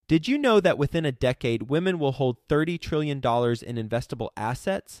Did you know that within a decade, women will hold $30 trillion in investable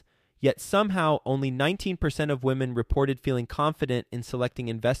assets? Yet somehow only 19% of women reported feeling confident in selecting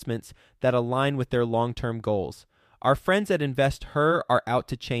investments that align with their long-term goals. Our friends at InvestHer are out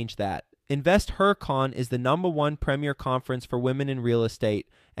to change that. InvestHerCon is the #1 premier conference for women in real estate,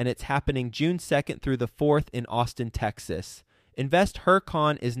 and it's happening June 2nd through the 4th in Austin, Texas.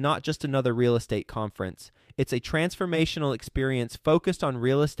 InvestHerCon is not just another real estate conference. It's a transformational experience focused on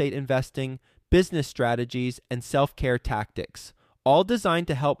real estate investing, business strategies, and self-care tactics, all designed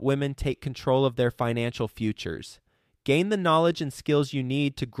to help women take control of their financial futures. Gain the knowledge and skills you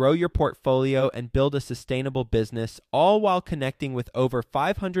need to grow your portfolio and build a sustainable business, all while connecting with over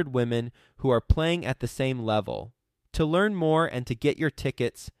 500 women who are playing at the same level. To learn more and to get your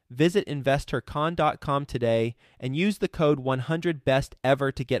tickets, visit InvestHerCon.com today and use the code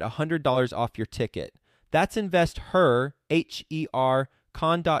 100BESTEVER to get $100 off your ticket. That's InvestHer, H-E-R,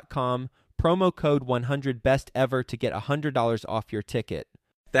 con.com, promo code 100BESTEVER to get $100 off your ticket.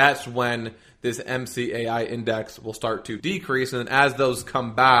 That's when this MCAI index will start to decrease, and then as those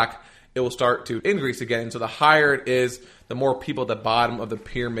come back, it will start to increase again. So the higher it is, the more people at the bottom of the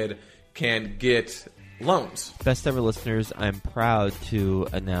pyramid can get loans. Best Ever listeners, I'm proud to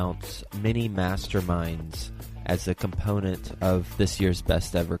announce mini masterminds as a component of this year's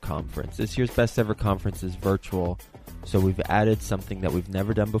Best Ever Conference. This year's Best Ever Conference is virtual, so we've added something that we've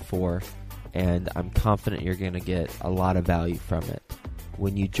never done before, and I'm confident you're going to get a lot of value from it.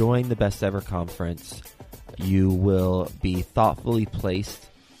 When you join the Best Ever Conference, you will be thoughtfully placed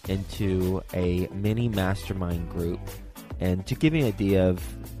into a mini mastermind group. And to give you an idea of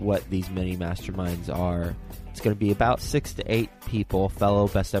what these mini masterminds are, it's going to be about 6 to 8 people, fellow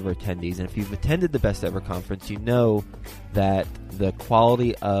Best Ever attendees. And if you've attended the Best Ever Conference, you know that the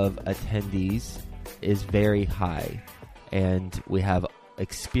quality of attendees is very high. And we have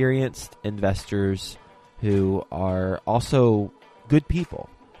experienced investors who are also good people.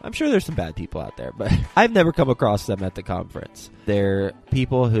 I'm sure there's some bad people out there, but I've never come across them at the conference. They're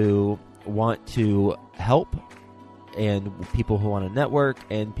people who want to help, and people who want to network,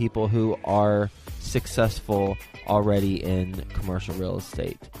 and people who are successful already in commercial real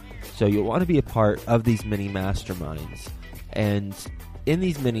estate. So you'll want to be a part of these mini masterminds. And in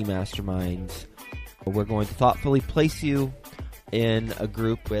these mini masterminds, we're going to thoughtfully place you in a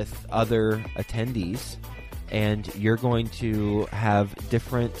group with other attendees, and you're going to have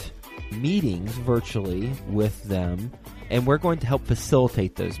different meetings virtually with them, and we're going to help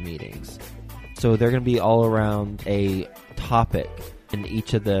facilitate those meetings. So they're going to be all around a topic, and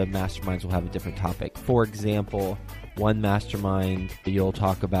each of the masterminds will have a different topic. For example, one mastermind, you'll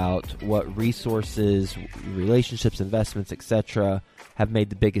talk about what resources, relationships, investments, etc. have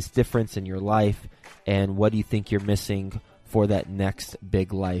made the biggest difference in your life, and what do you think you're missing for that next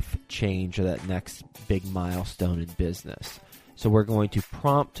big life change or that next big milestone in business. So we're going to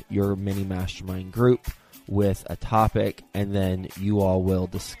prompt your mini mastermind group with a topic, and then you all will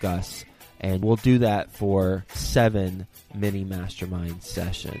discuss. And we'll do that for 7 mini mastermind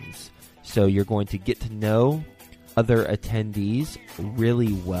sessions. So you're going to get to know other attendees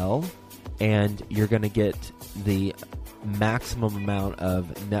really well, and you're going to get the maximum amount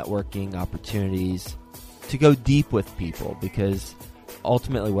of networking opportunities to go deep with people, because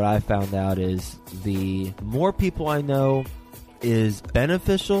ultimately what I found out is the more people I know is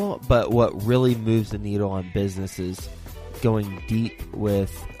beneficial, but what really moves the needle on business is going deep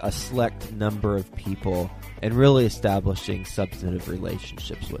with a select number of people and really establishing substantive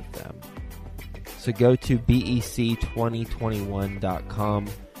relationships with them. So go to BEC2021.com,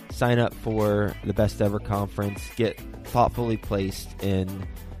 sign up for the Best Ever Conference, get thoughtfully placed in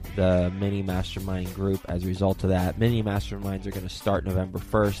the mini mastermind group. As a result of that, mini masterminds are going to start November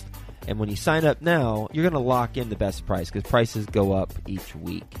 1st. And when you sign up now, you're going to lock in the best price, because prices go up each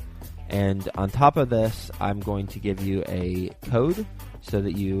week. And on top of this, I'm going to give you a code so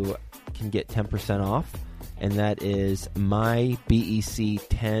that you can get 10% off. And that is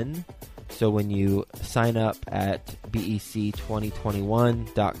MyBEC10. So when you sign up at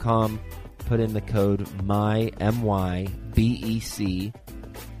BEC2021.com, put in the code MYBEC10,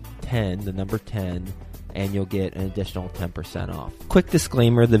 the number 10, and you'll get an additional 10% off. Quick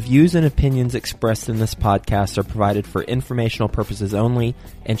disclaimer, the views and opinions expressed in this podcast are provided for informational purposes only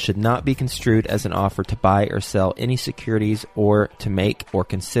and should not be construed as an offer to buy or sell any securities or to make or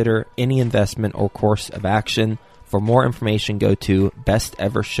consider any investment or course of action. For more information, go to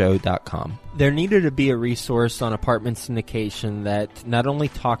bestevershow.com. There needed to be a resource on apartment syndication that not only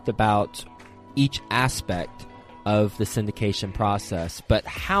talked about each aspect of the syndication process, but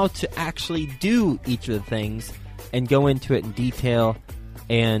how to actually do each of the things and go into it in detail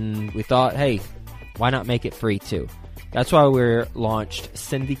and we thought, hey, why not make it free too? That's why we launched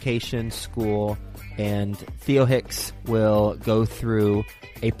Syndication School, and Theo Hicks will go through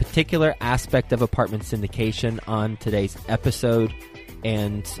a particular aspect of apartment syndication on today's episode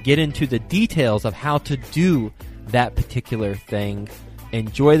and get into the details of how to do that particular thing.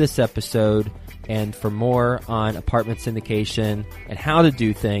 Enjoy this episode, and for more on apartment syndication and how to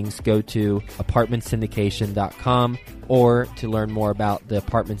do things, go to apartmentsyndication.com, or to learn more about the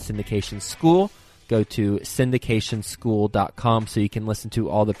Apartment Syndication School, go to syndicationschool.com so you can listen to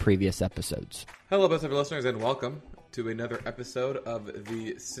all the previous episodes. Hello, best ever listeners, and welcome to another episode of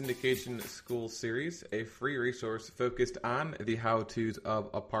the Syndication School series, a free resource focused on the how-tos of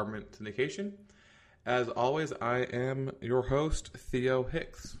apartment syndication. As always, I am your host, Theo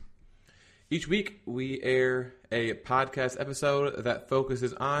Hicks. Each week, we air a podcast episode that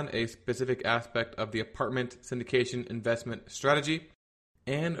focuses on a specific aspect of the apartment syndication investment strategy.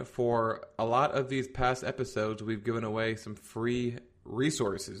 And for a lot of these past episodes, we've given away some free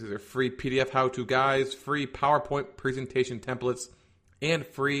resources. These are free PDF how-to guides, free PowerPoint presentation templates, and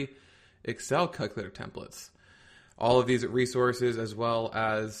free Excel calculator templates. All of these resources, as well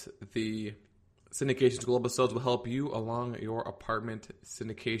as the Syndication School episodes, will help you along your apartment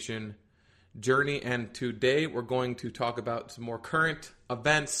syndication journey. And today we're going to talk about some more current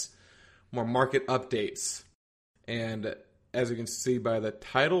events, more market updates. And as you can see by the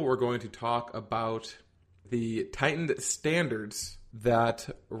title, we're going to talk about the tightened standards that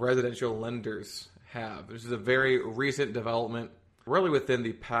residential lenders have. This is a very recent development, really within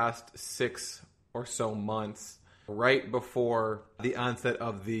the past 6 or so months, right before the onset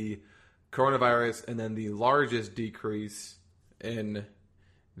of the coronavirus, and then the largest decrease in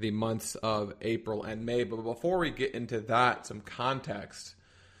the months of April and May. But before we get into that, some context.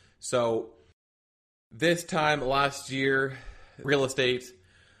 So this time last year, real estate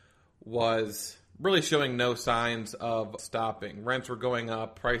was really showing no signs of stopping. Rents were going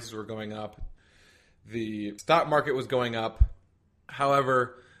up, prices were going up, the stock market was going up.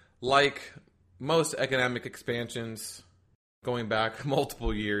 However, like most economic expansions going back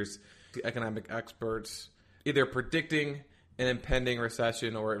multiple years, the economic experts either predicting an impending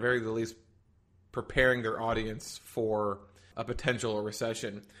recession or at very least preparing their audience for a potential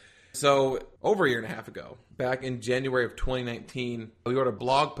recession. So over a year and a half ago, back in January of 2019, we wrote a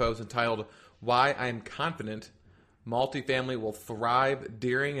blog post entitled, "Why I Am Confident Multifamily Will Thrive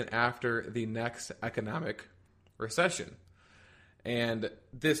During and After the Next Economic Recession." And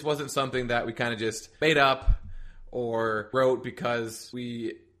this wasn't something that we kind of just made up or wrote because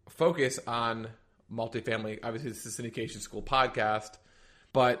we focus on multifamily. Obviously, this is a Syndication School podcast,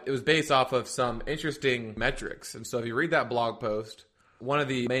 but it was based off of some interesting metrics. And so if you read that blog post, one of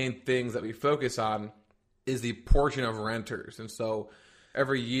the main things that we focus on is the portion of renters. And so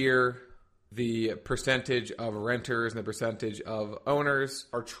every year, the percentage of renters and the percentage of owners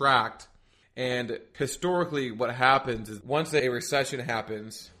are tracked. And historically, what happens is once a recession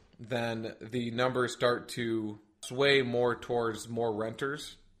happens, then the numbers start to sway more towards more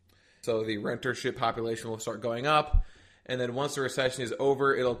renters. So the rentership population will start going up. And then once the recession is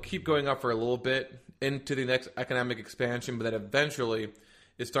over, it'll keep going up for a little bit into the next economic expansion. But then eventually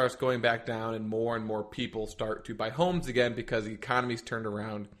it starts going back down and more people start to buy homes again because the economy's turned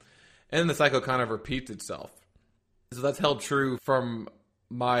around. And then the cycle kind of repeats itself. So that's held true from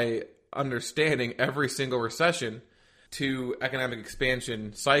my understanding every single recession to economic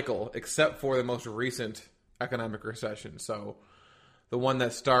expansion cycle, except for the most recent economic recession. So the one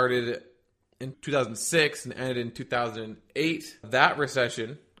that started in 2006 and ended in 2008, that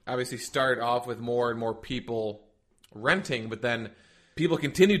recession obviously started off with more and more people renting, but then people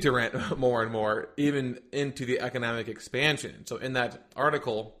continued to rent more and more, even into the economic expansion. So in that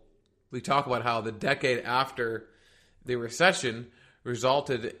article, we talk about how the decade after the recession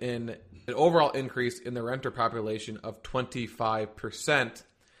resulted in an overall increase in the renter population of 25%.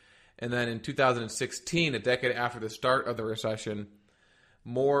 And then in 2016, a decade after the start of the recession,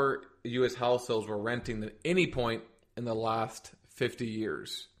 more U.S. households were renting than any point in the last 50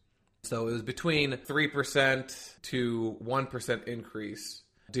 years. So it was between 3% to 1% increase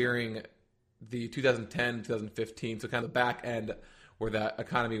during the 2010-2015, so kind of the back end where that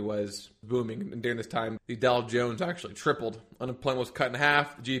economy was booming. And during this time, the Dow Jones actually tripled. Unemployment was cut in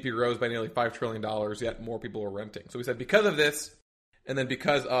half. The GDP rose by nearly $5 trillion, yet more people were renting. So we said because of this, and then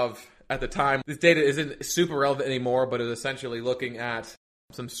because of, at the time, this data isn't super relevant anymore, but it was essentially looking at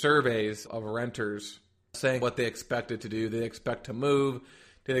some surveys of renters saying what they expected to do. Did they expect to move?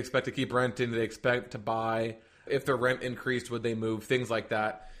 Did they expect to keep renting? Did they expect to buy? If their rent increased, would they move? Things like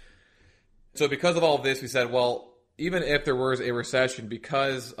that. So because of all of this, we said, well, even if there was a recession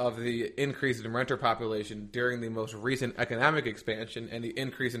because of the increase in renter population during the most recent economic expansion and the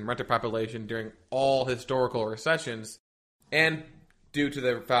increase in renter population during all historical recessions, and due to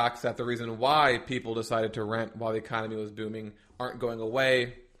the fact that the reason why people decided to rent while the economy was booming aren't going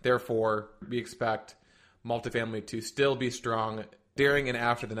away, therefore we expect multifamily to still be strong during and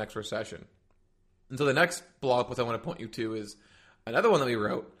after the next recession. And so the next blog post I want to point you to is another one that we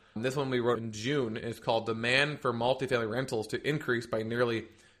wrote. This one we wrote in June. It's called Demand for Multifamily Rentals to Increase by Nearly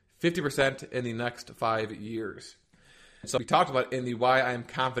 50% in the Next 5 Years. So we talked about in the Why I Am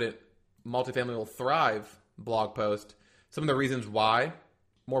Confident Multifamily Will Thrive blog post some of the reasons why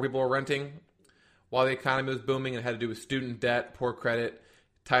more people were renting while the economy was booming, and had to do with student debt, poor credit,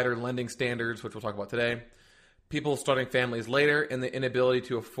 tighter lending standards, which we'll talk about today, people starting families later, and the inability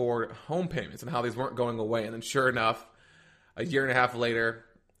to afford home payments and how these weren't going away. And then sure enough, a year and a half later,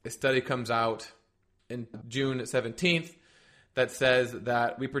 a study comes out in June 17th that says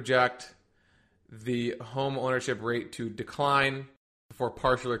that we project the home ownership rate to decline before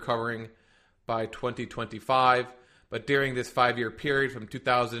partially recovering by 2025. But during this 5-year period from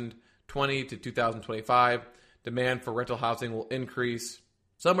 2020 to 2025, demand for rental housing will increase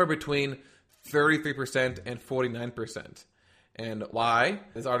somewhere between 33% and 49%. And why?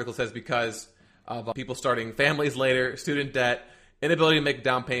 This article says because of people starting families later, student debt, inability to make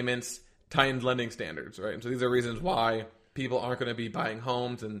down payments, tightened lending standards, right? And so these are reasons why people aren't going to be buying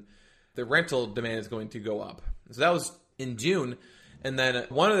homes, and the rental demand is going to go up. So that was in June. And then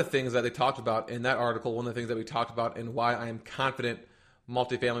one of the things that they talked about in that article, one of the things that we talked about in Why I Am Confident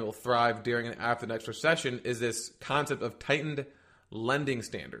Multifamily Will Thrive During and After the Next Recession, is this concept of tightened lending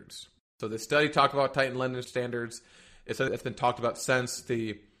standards. So the study talked about tightened lending standards. It's been talked about since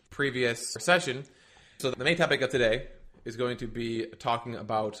the previous recession. So the main topic of today is going to be talking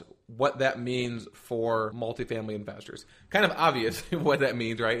about what that means for multifamily investors. Kind of obvious what that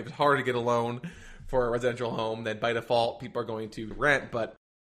means, right? If it's hard to get a loan for a residential home, then by default, people are going to rent. But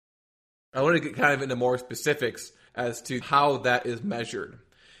I want to get kind of into more specifics as to how that is measured.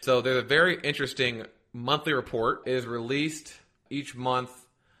 So there's a very interesting monthly report. It is released each month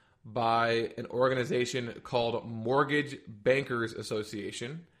by an organization called Mortgage Bankers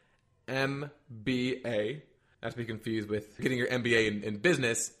Association, MBA. Not to be confused with getting your MBA in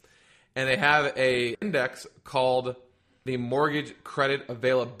business. And they have a index called the Mortgage Credit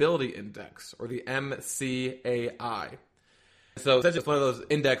Availability Index, or the MCAI. So it's just one of those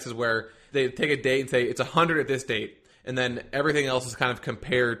indexes where they take a date and say it's 100 at this date, and then everything else is kind of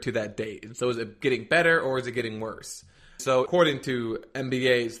compared to that date. And so is it getting better or is it getting worse? So according to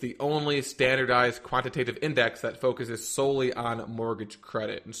MBA, it's the only standardized quantitative index that focuses solely on mortgage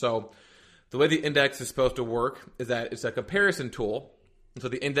credit. And so the way the index is supposed to work is that it's a comparison tool. And so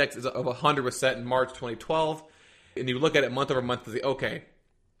the index is of 100 was set in March 2012. And you look at it month over month to say, okay,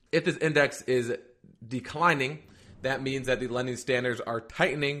 if this index is declining, that means that the lending standards are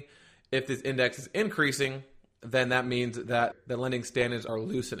tightening. If this index is increasing, then that means that the lending standards are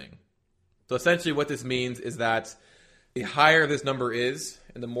loosening. So essentially what this means is that the higher this number is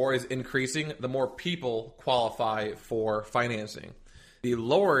and the more is increasing, the more people qualify for financing. The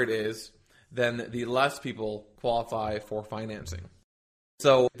lower it is, then the less people qualify for financing.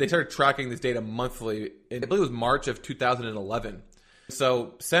 So they started tracking this data monthly in, I believe it was March of 2011.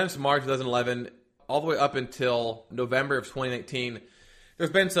 So since March 2011, all the way up until November of 2019, there's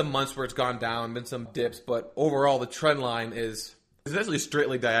been some months where it's gone down, been some dips, but overall the trend line is essentially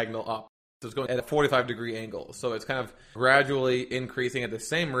straightly diagonal up. So it's going at a 45-degree angle. So it's kind of gradually increasing at the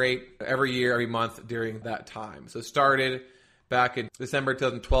same rate every year, every month during that time. So it started back in December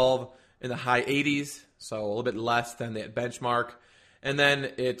 2012 in the high 80s, so a little bit less than the benchmark. And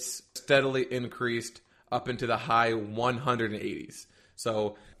then it's steadily increased up into the high 180s.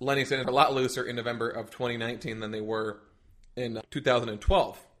 So lending standards are a lot looser in November of 2019 than they were in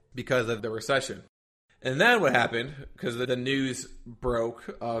 2012 because of the recession. And then what happened, because the news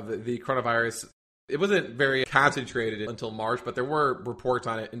broke of the coronavirus, it wasn't very concentrated until March, but there were reports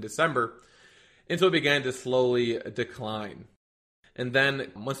on it in December. And so it began to slowly decline. And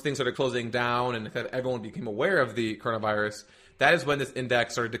then once things started closing down and everyone became aware of the coronavirus, that is when this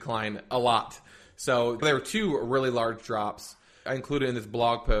index started to decline a lot. So there were two really large drops. I included in this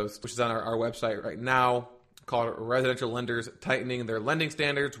blog post, which is on our website right now, called Residential Lenders Tightening Their Lending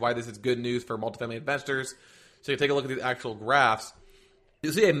Standards, Why This is Good News for Multifamily Investors. So you take a look at these actual graphs.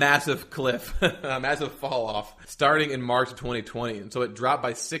 You'll see a massive cliff, a massive fall off starting in March of 2020. And so it dropped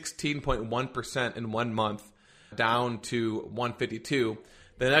by 16.1% in 1 month down to 152.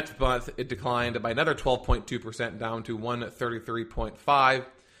 The next month, it declined by another 12.2% down to 133.5.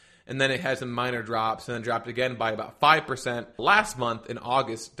 and then it had some minor drops, and then dropped again by about 5% last month in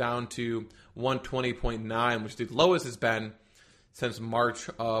August, down to 120.9, which is the lowest it's been since March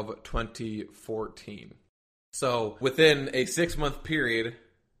of 2014. So within a 6-month period,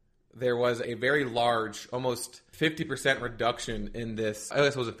 there was a very large, almost 50% reduction in this. I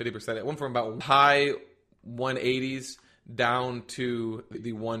guess it wasn't 50%. It went from about high 180s down to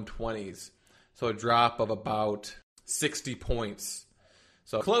the 120s. So a drop of about 60 points.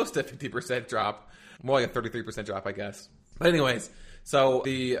 So close to 50% drop. More like a 33% drop, I guess. But anyways, so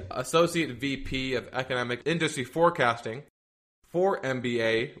the Associate VP of Economic Industry Forecasting for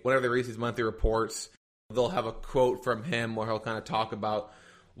MBA, whenever they release these monthly reports, they'll have a quote from him where he'll kind of talk about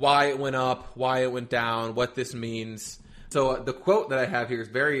why it went up, why it went down, what this means. So the quote that I have here is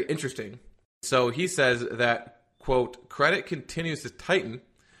very interesting. So he says that, quote, credit continues to tighten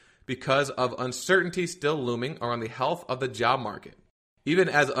because of uncertainty still looming around the health of the job market, even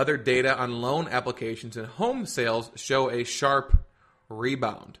as other data on loan applications and home sales show a sharp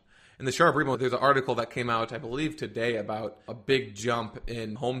rebound. In the sharp rebound, there's an article that came out, I believe, today about a big jump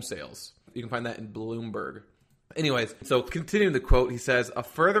in home sales. You can find that in Bloomberg. Anyways, so continuing the quote, he says, a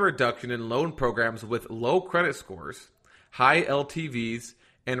further reduction in loan programs with low credit scores, high LTVs,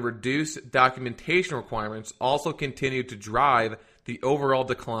 and reduced documentation requirements also continue to drive the overall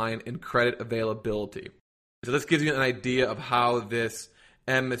decline in credit availability. So this gives you an idea of how this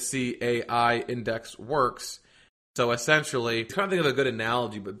MCAI index works. So essentially, I'm trying to think of a good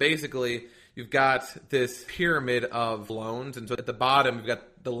analogy, but basically, you've got this pyramid of loans, and so at the bottom, you've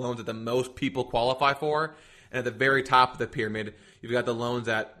got the loans that the most people qualify for, and at the very top of the pyramid, you've got the loans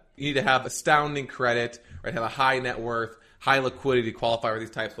that you need to have astounding credit, right? Have a high net worth, high liquidity to qualify for these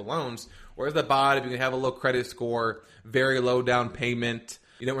types of loans. Whereas at the bottom, you can have a low credit score, very low down payment.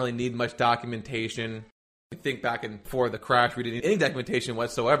 You don't really need much documentation. You think back and before the crash, we didn't need any documentation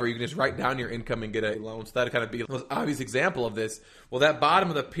whatsoever. You can just write down your income and get a loan. So that'd kind of be the most obvious example of this. Well, that bottom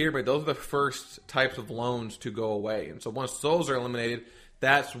of the pyramid, those are the first types of loans to go away. And so once those are eliminated,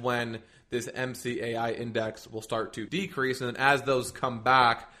 that's when this MCAI index will start to decrease. And then as those come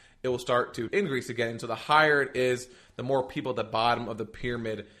back, it will start to increase again. So the higher it is, the more people at the bottom of the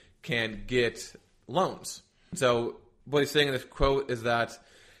pyramid can get loans. So what he's saying in this quote is that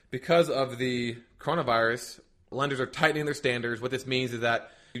because of the coronavirus, lenders are tightening their standards. What this means is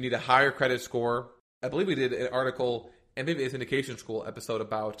that you need a higher credit score. I believe we did an article and maybe a syndication school episode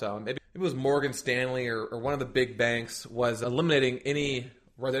about maybe it was Morgan Stanley or one of the big banks was eliminating any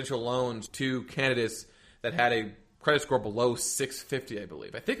residential loans to candidates that had a credit score below 650, I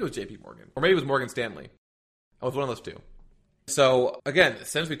believe. I think it was JP Morgan. Or maybe it was Morgan Stanley. It was one of those two. So, again,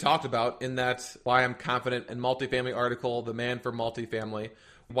 since we talked about in that Why I'm Confident in Multifamily article, the man for multifamily,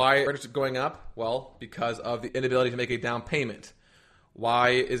 why are it going up? Well, because of the inability to make a down payment. Why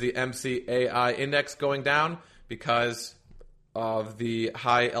is the MCAI index going down? Because of the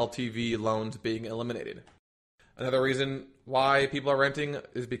high LTV loans being eliminated. Another reason why people are renting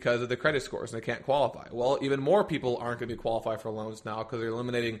is because of the credit scores and they can't qualify. Well, even more people aren't going to be qualified for loans now because they're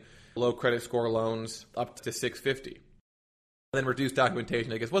eliminating low credit score loans up to 650. And then reduced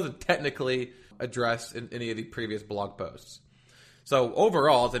documentation, I guess, wasn't technically addressed in any of the previous blog posts. So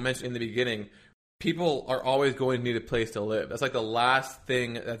overall, as I mentioned in the beginning, people are always going to need a place to live. That's like the last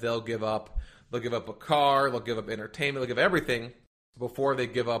thing that they'll give up. They'll give up a car, they'll give up entertainment, they'll give everything before they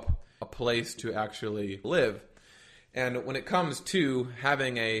give up a place to actually live. And when it comes to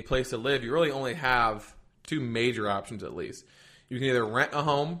having a place to live, you really only have two major options at least. You can either rent a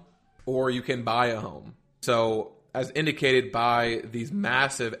home or you can buy a home. So as indicated by these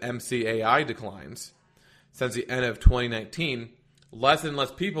massive MCAI declines since the end of 2019, less and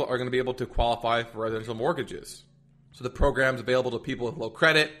less people are going to be able to qualify for residential mortgages. So the program's available to people with low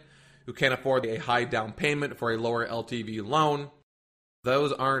credit who can't afford a high down payment for a lower LTV loan.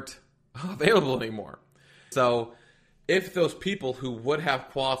 Those aren't available anymore. So if those people who would have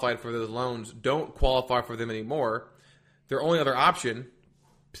qualified for those loans don't qualify for them anymore, their only other option,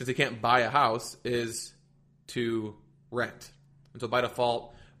 since they can't buy a house, is to rent. And so by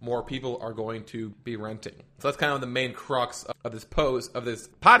default, more people are going to be renting. So that's kind of the main crux of this post, of this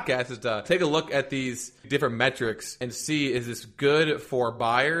podcast, is to take a look at these different metrics and see, is this good for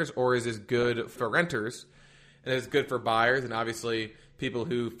buyers or is this good for renters? And if it's good for buyers, and obviously people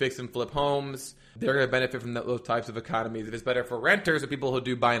who fix and flip homes, they're going to benefit from those types of economies. If it's better for renters, the people who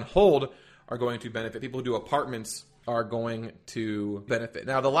do buy and hold are going to benefit. People who do apartments are going to benefit.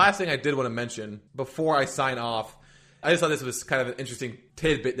 Now, the last thing I did want to mention before I sign off, I just thought this was kind of an interesting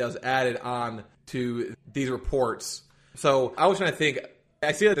tidbit that was added on to these reports. So I was trying to think,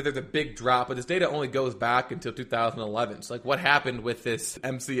 I see that there's a big drop, but this data only goes back until 2011. So, like, what happened with this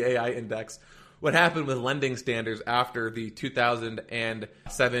MCAI index? What happened with lending standards after the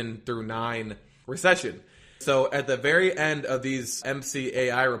 2007 through 9 recession? So, at the very end of these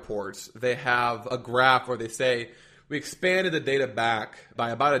MCAI reports, they have a graph where they say, we expanded the data back by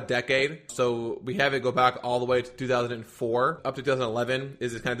about a decade. So we have it go back all the way to 2004 up to 2011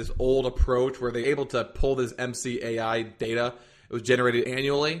 is kind of this old approach where they're able to pull this MCAI data. It was generated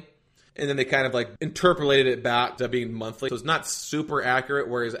annually. And then they kind of like interpolated it back to being monthly. So it's not super accurate,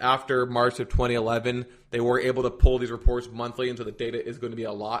 whereas after March of 2011, they were able to pull these reports monthly, and so the data is going to be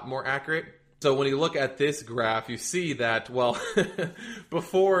a lot more accurate. So when you look at this graph, you see that, well,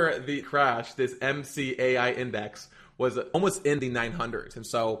 before the crash, this MCAI index was almost in the 900s. And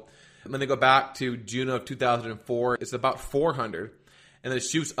so when they go back to June of 2004, it's about 400. And then it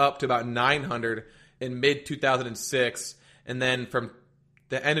shoots up to about 900 in mid-2006. And then from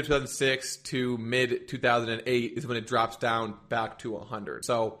the end of 2006 to mid-2008 is when it drops down back to 100.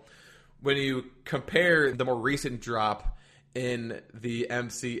 So when you compare the more recent drop in the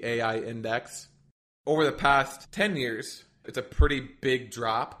MCAI index, over the past 10 years, it's a pretty big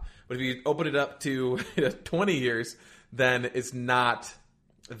drop. But if you open it up to 20 years, then it's not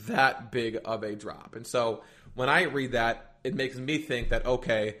that big of a drop. And so when I read that, it makes me think that,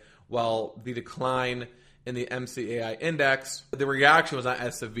 okay, well, the decline in the MCAI index, the reaction was not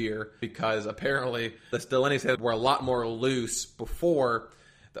as severe because apparently the lending standards were a lot more loose before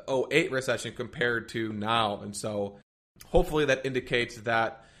the 2008 recession compared to now. And so hopefully that indicates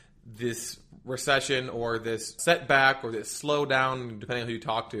that this recession or this setback or this slowdown, depending on who you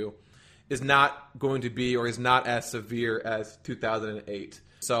talk to, is not going to be or is not as severe as 2008.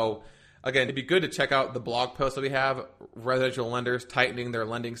 So again, it'd be good to check out the blog post that we have, residential lenders tightening their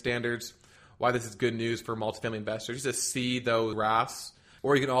lending standards, why this is good news for multifamily investors, just to see those graphs.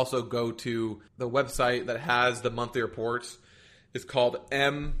 Or you can also go to the website that has the monthly reports. It's called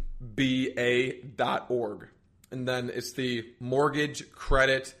MBA.org. And then it's the Mortgage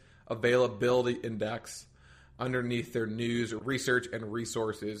Credit Availability Index underneath their news, research, and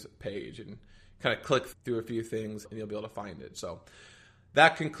resources page. And kind of click through a few things and you'll be able to find it. So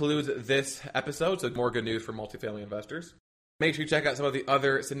that concludes this episode. So more good news for multifamily investors. Make sure you check out some of the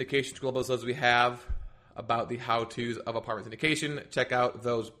other syndication global episodes we have about the how-tos of apartment syndication. Check out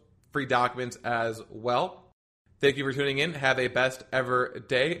those free documents as well. Thank you for tuning in. Have a best ever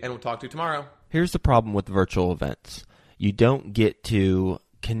day, and we'll talk to you tomorrow. Here's the problem with virtual events. You don't get to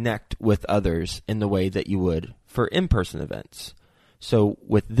connect with others in the way that you would for in-person events. So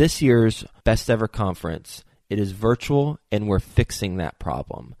with this year's Best Ever Conference, it is virtual, and we're fixing that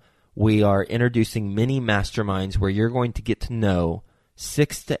problem. We are introducing mini masterminds where you're going to get to know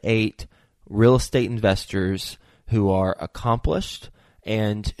 6 to 8 real estate investors who are accomplished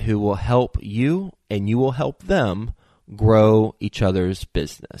and who will help you and you will help them grow each other's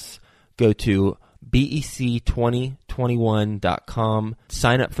business. Go to BEC2021.com,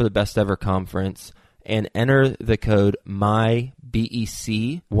 sign up for the Best Ever Conference, and enter the code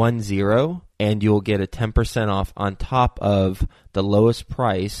MyBEC10, and you'll get a 10% off on top of the lowest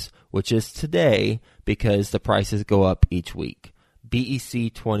price, which is today because the prices go up each week.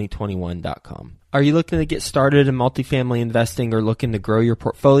 BEC2021.com. Are you looking to get started in multifamily investing or looking to grow your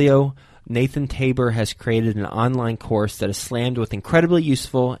portfolio? Nathan Tabor has created an online course that is slammed with incredibly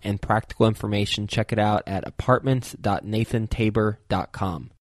useful and practical information. Check it out at apartments.nathantabor.com.